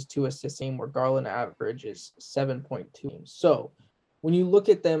averages 2 assists a game, where Garland averages 7.2. So when you look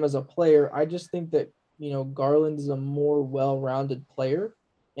at them as a player, I just think that, Garland is a more well-rounded player.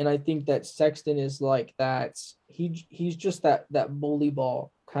 And I think that Sexton is like that. He's just that bully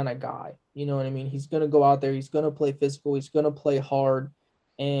ball kind of guy. You know what I mean? He's gonna go out there, he's gonna play physical, he's gonna play hard,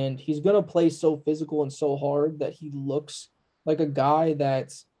 and he's gonna play so physical and so hard that he looks like a guy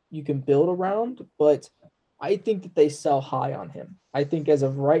that you can build around. But I think that they sell high on him. I think as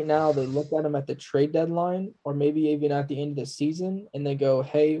of right now, they look at him at the trade deadline or maybe even at the end of the season, and they go,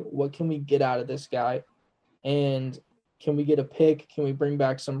 "Hey, what can we get out of this guy? And can we get a pick? Can we bring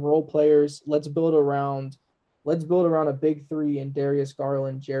back some role players? Let's build around a big three in Darius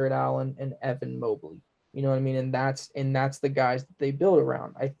Garland, Jared Allen, and Evan Mobley. You know what I mean? And that's the guys that they build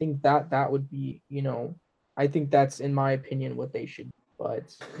around. I think that would be, I think that's in my opinion what they should.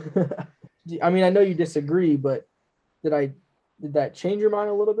 But I mean, I know you disagree, but did I did that change your mind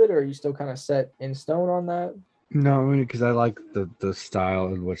a little bit, or are you still kind of set in stone on that? No, I mean, because I like the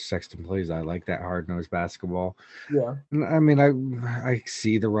style in which Sexton plays. I like that hard nosed basketball. Yeah, I mean, I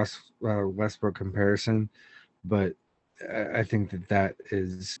see the Westbrook comparison, but I think that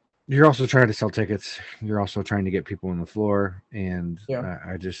is you're also trying to sell tickets. You're also trying to get people on the floor, and yeah,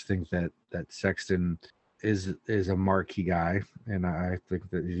 I just think that Sexton is a marquee guy, and I think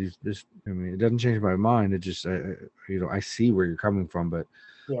that he's just. I mean, it doesn't change my mind. It just I see where you're coming from, but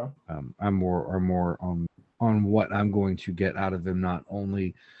yeah, I'm more on what I'm going to get out of him, not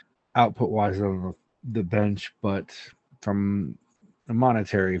only output wise on the bench, but from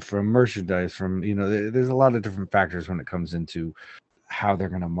monetary, from merchandise, from there's a lot of different factors when it comes into how they're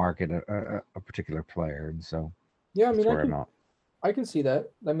going to market a particular player, and so yeah. I that's mean, where I'm at. I can see that.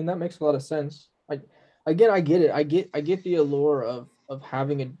 I mean, that makes a lot of sense. Again, I get it. I get the allure of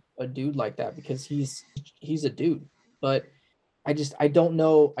having a dude like that because he's a dude. But I don't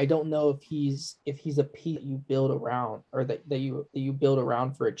know if he's a piece that you build around or that you build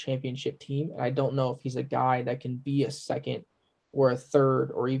around for a championship team. And I don't know if he's a guy that can be a second or a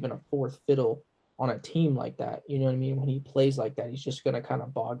third or even a fourth fiddle on a team like that. You know what I mean? When he plays like that, he's just gonna kind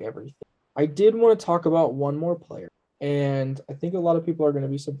of bog everything. I did want to talk about one more player, and I think a lot of people are going to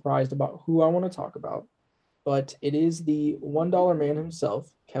be surprised about who I want to talk about, but it is the $1 man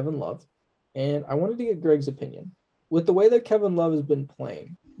himself, Kevin Love. And I wanted to get Greg's opinion. With the way that Kevin Love has been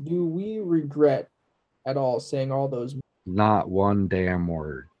playing, do we regret at all saying all those? Not one damn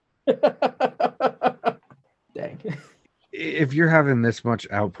word. Dang. If you're having this much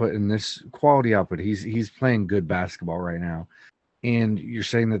output and this quality output, he's playing good basketball right now, and you're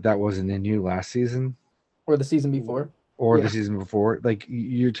saying that wasn't in you last season Or the season before. or the Yeah. season before. Like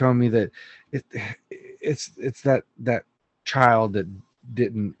you're telling me that it it's that child that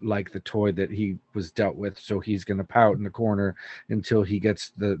didn't like the toy that he was dealt with, so he's gonna pout in the corner until he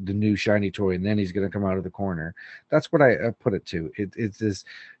gets the new shiny toy, and then he's gonna come out of the corner. That's what I put it to. It's this.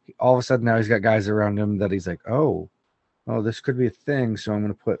 All of a sudden now he's got guys around him that he's like, oh, this could be a thing. So I'm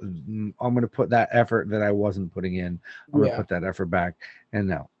gonna put that effort that I wasn't putting in. I'm gonna Yeah. put that effort back. And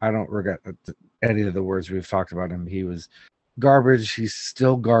no, I don't regret any of the words we've talked about him. He was garbage. He's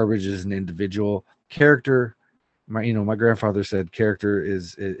still garbage as an individual. Character, my grandfather said character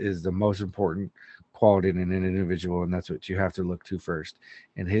is the most important quality in an individual, and that's what you have to look to first.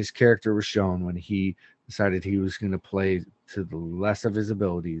 And his character was shown when he decided he was going to play to the less of his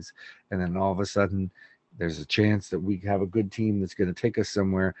abilities, and then all of a sudden there's a chance that we have a good team that's going to take us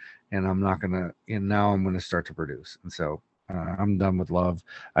somewhere, and I'm not going to, and now I'm going to start to produce. And so I'm done with Love.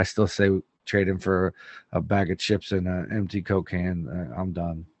 I still say trade him for a bag of chips and an empty Coke can. I'm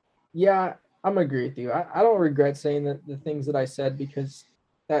done. Yeah, I'm agree with you. I don't regret saying the things that I said because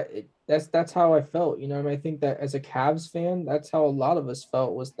that's how I felt. You know, I mean, I think that as a Cavs fan, that's how a lot of us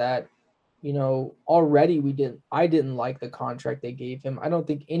felt was that, already I didn't like the contract they gave him. I don't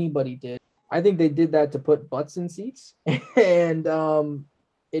think anybody did. I think they did that to put butts in seats, and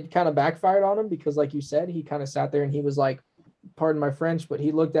it kind of backfired on him because, like you said, he kind of sat there and he was like, pardon my French, but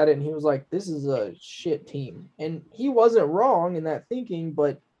he looked at it and he was like, this is a shit team. And he wasn't wrong in that thinking,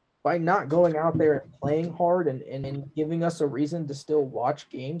 but by not going out there and playing hard and giving us a reason to still watch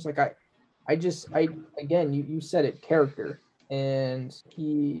games, like I again, you said it, character. And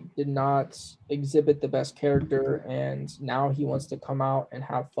he did not exhibit the best character. And now he wants to come out and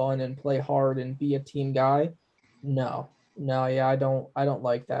have fun and play hard and be a team guy. No, no, yeah, I don't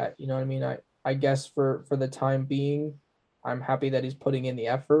like that. You know what I mean? I guess for the time being, I'm happy that he's putting in the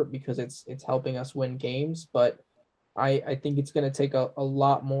effort because it's helping us win games. But I think it's going to take a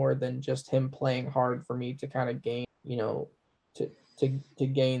lot more than just him playing hard for me to kind of gain, to to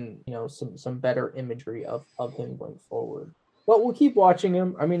gain, some better imagery of him going forward. But we'll keep watching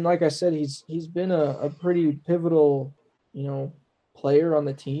him. I mean, like I said, he's been a pretty pivotal, you know, player on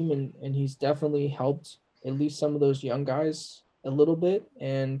the team, and he's definitely helped at least some of those young guys a little bit,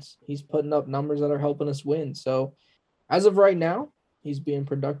 and he's putting up numbers that are helping us win. So as of right now, he's being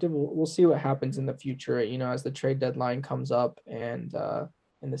productive. We'll see what happens in the future, as the trade deadline comes up, and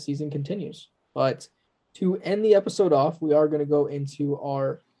and the season continues. But to end the episode off, we are going to go into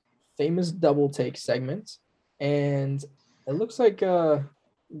our famous double take segment. And it looks like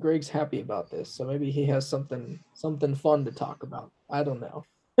Greg's happy about this. So maybe he has something fun to talk about. I don't know.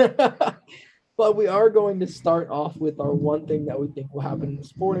 But we are going to start off with our one thing that we think will happen in the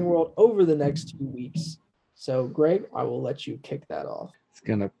sporting world over the next 2 weeks. So, Greg, I will let you kick that off. It's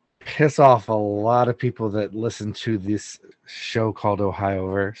gonna piss off a lot of people that listen to this show called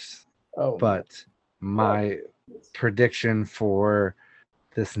Ohioverse. Oh, But my prediction for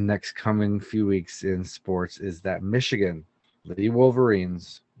this next coming few weeks in sports is that Michigan, the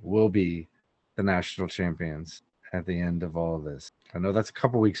Wolverines, will be the national champions at the end of all of this. I know that's a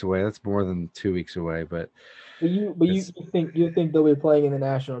couple weeks away. That's more than 2 weeks away, but you think they'll be playing in the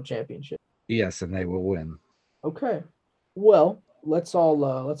national championship? yes, and they will win. Okay. Well, let's all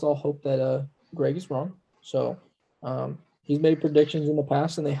hope that Greg is wrong. So, he's made predictions in the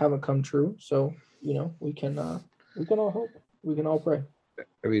past and they haven't come true. So, we can all hope. We can all pray.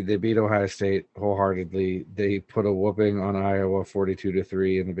 I mean, they beat Ohio State wholeheartedly. They put a whooping on Iowa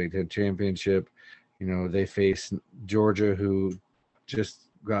 42-3 in the Big Ten championship. They face Georgia, who just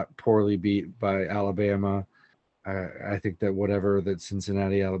got poorly beat by Alabama. I think that whatever that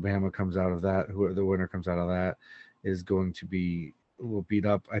Cincinnati, Alabama comes out of that, whoever the winner comes out of that, is going to be a little beat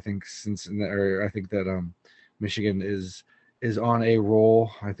up. I think that Michigan is on a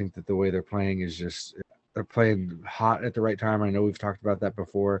roll. I think that the way they're playing is just they're playing hot at the right time. I know we've talked about that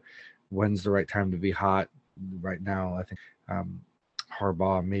before. When's the right time to be hot? Right now, I think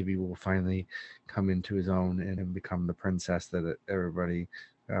Harbaugh maybe will finally come into his own and become the princess that everybody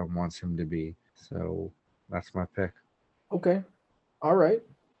wants him to be. So that's my pick. Okay. All right.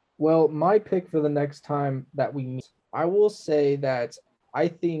 Well, my pick for the next time that we meet, I will say that I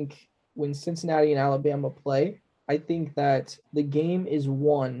think when Cincinnati and Alabama play, I think that the game is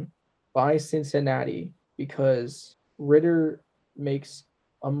won by Cincinnati because Ritter makes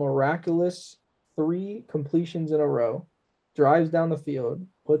a miraculous 3 completions in a row, drives down the field,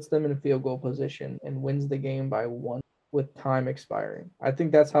 puts them in field goal position, and wins the game by 1 with time expiring. I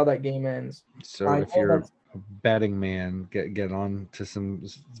think that's how that game ends. So if you're a betting man, get on to some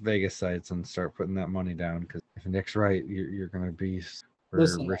Vegas sites and start putting that money down, because if Nick's right, you're going to be for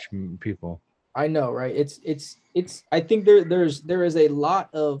rich people. I know, right? It's I think there is a lot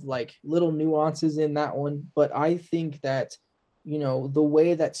of like little nuances in that one, but I think that the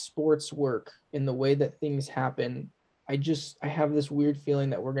way that sports work and the way that things happen, I have this weird feeling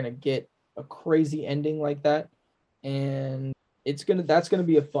that we're gonna get a crazy ending like that, and that's gonna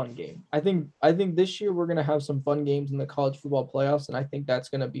be a fun game. I think this year we're gonna have some fun games in the college football playoffs, and I think that's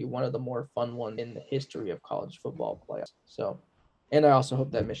gonna be one of the more fun ones in the history of college football playoffs. So. And I also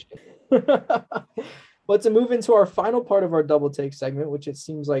hope that Michigan. But to move into our final part of our double take segment, which it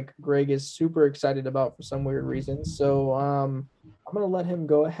seems like Greg is super excited about for some weird reason. So I'm going to let him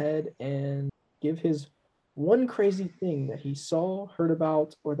go ahead and give his one crazy thing that he saw, heard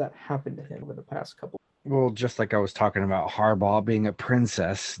about, or that happened to him over the past couple. Well, just like I was talking about Harbaugh being a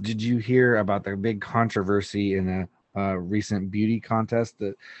princess, did you hear about the big controversy in a recent beauty contest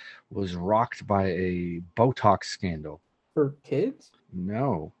that was rocked by a Botox scandal? For kids?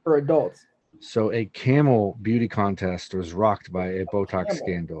 No. For adults? So a camel beauty contest was rocked by a Botox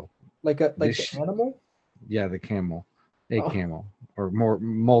scandal. Like the animal? Yeah, the camel. Camel. Or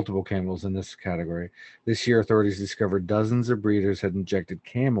multiple camels in this category. This year, authorities discovered dozens of breeders had injected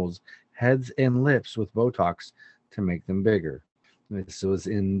camels' heads and lips with Botox to make them bigger. This was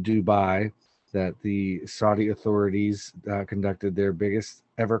in Dubai that the Saudi authorities conducted their biggest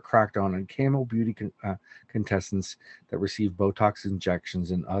ever crackdown on camel beauty contestants that received Botox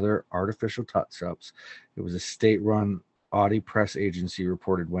injections and other artificial touch-ups. It was a state-run Audi press agency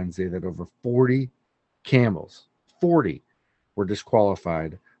reported Wednesday that over 40 camels, 40, were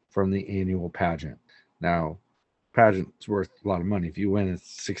disqualified from the annual pageant. Now, pageant's worth a lot of money. If you win,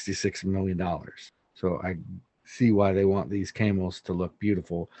 it's $66 million. So I see why they want these camels to look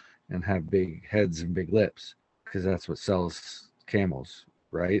beautiful and have big heads and big lips, because that's what sells camels,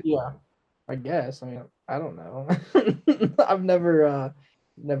 right? Yeah, I guess. I mean, I don't know. I've never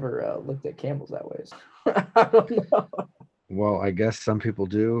looked at camels that way. So I don't know. Well, I guess some people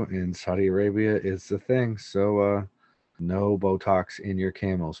do. In Saudi Arabia, it's the thing. So no Botox in your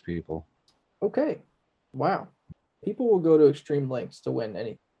camels, people. Okay. Wow. People will go to extreme lengths to win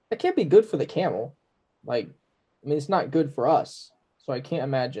anything. That can't be good for the camel. It's not good for us. So I can't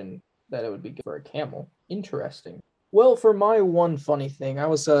imagine that it would be good for a camel. Interesting. Well, for my one funny thing, I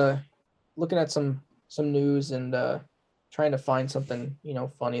was looking at some news and trying to find something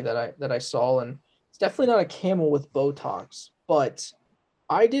funny that I saw, and it's definitely not a camel with Botox, but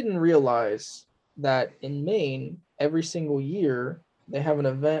I didn't realize that in Maine, every single year, they have an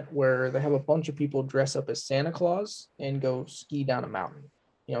event where they have a bunch of people dress up as Santa Claus and go ski down a mountain.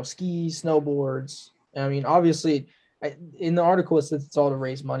 Skis, snowboards. I mean, obviously, in the article it says it's all to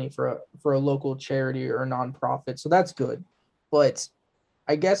raise money for a local charity or a nonprofit, so that's good. But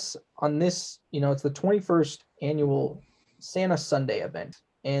I guess on this, it's the 21st annual Santa Sunday event,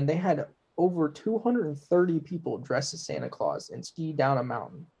 and they had over 230 people dressed as Santa Claus and ski down a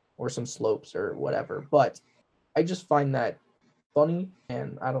mountain or some slopes or whatever. But I just find that funny,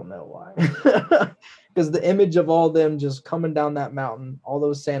 and I don't know why. Because the image of all them just coming down that mountain, all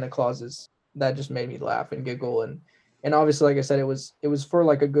those Santa Clauses, that just made me laugh and giggle. And obviously, like I said, it was for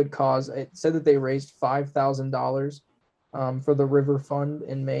like a good cause. It said that they raised $5,000 for the River Fund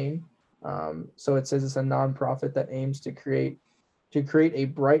in Maine. So it says it's a nonprofit that aims to create a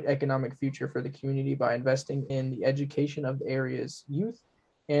bright economic future for the community by investing in the education of the area's youth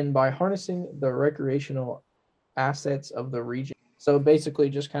and by harnessing the recreational assets of the region. So basically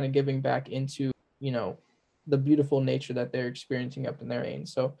just kind of giving back into, the beautiful nature that they're experiencing up in their Maine.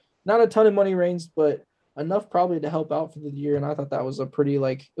 So not a ton of money raised, but enough probably to help out for the year. And I thought that was a pretty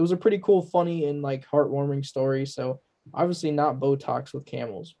cool, funny, and like heartwarming story. So obviously not Botox with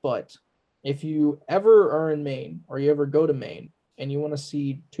camels, but if you ever are in Maine or you ever go to Maine and you want to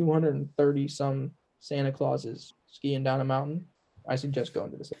see 230 some Santa Clauses skiing down a mountain, I suggest going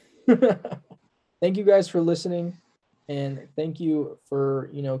to this. Thank you guys for listening, and thank you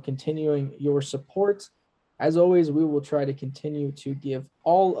for, continuing your support. As always, we will try to continue to give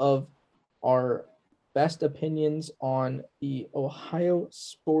all of our best opinions on the Ohio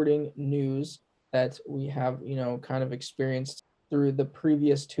sporting news that we have, kind of experienced through the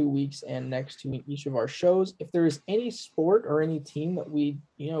previous 2 weeks and next to each of our shows. If there is any sport or any team that we,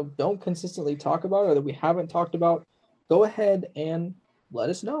 don't consistently talk about or that we haven't talked about, go ahead and let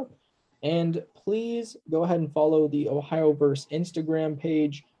us know. And please go ahead and follow the Ohioverse Instagram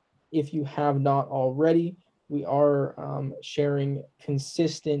page if you have not already. We are sharing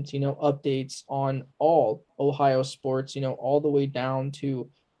consistent, updates on all Ohio sports, all the way down to,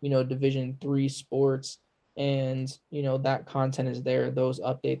 Division III sports. And, that content is there. Those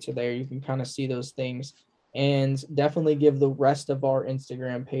updates are there. You can kind of see those things. And definitely give the rest of our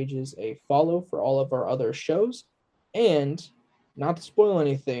Instagram pages a follow for all of our other shows. And not to spoil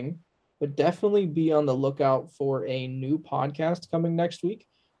anything, but definitely be on the lookout for a new podcast coming next week.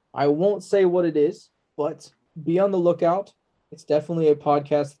 I won't say what it is, but be on the lookout. It's definitely a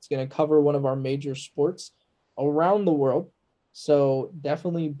podcast that's going to cover one of our major sports around the world. So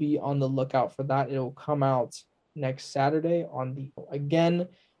definitely be on the lookout for that. It'll come out next Saturday again.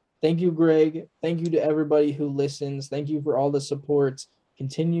 Thank you, Greg. Thank you to everybody who listens. Thank you for all the support.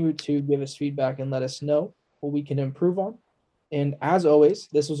 Continue to give us feedback and let us know what we can improve on. And as always,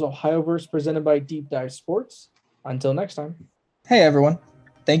 this was Ohioverse presented by Deep Dive Sports. Until next time. Hey, everyone.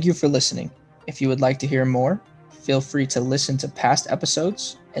 Thank you for listening. If you would like to hear more, feel free to listen to past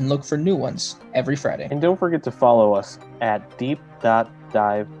episodes and look for new ones every Friday. And don't forget to follow us at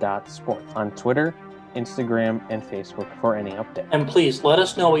deep.dive.sports on Twitter, Instagram, and Facebook for any updates. And please let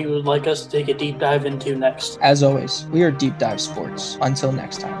us know what you would like us to take a deep dive into next. As always, we are Deep Dive Sports. Until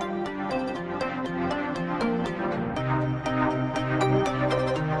next time.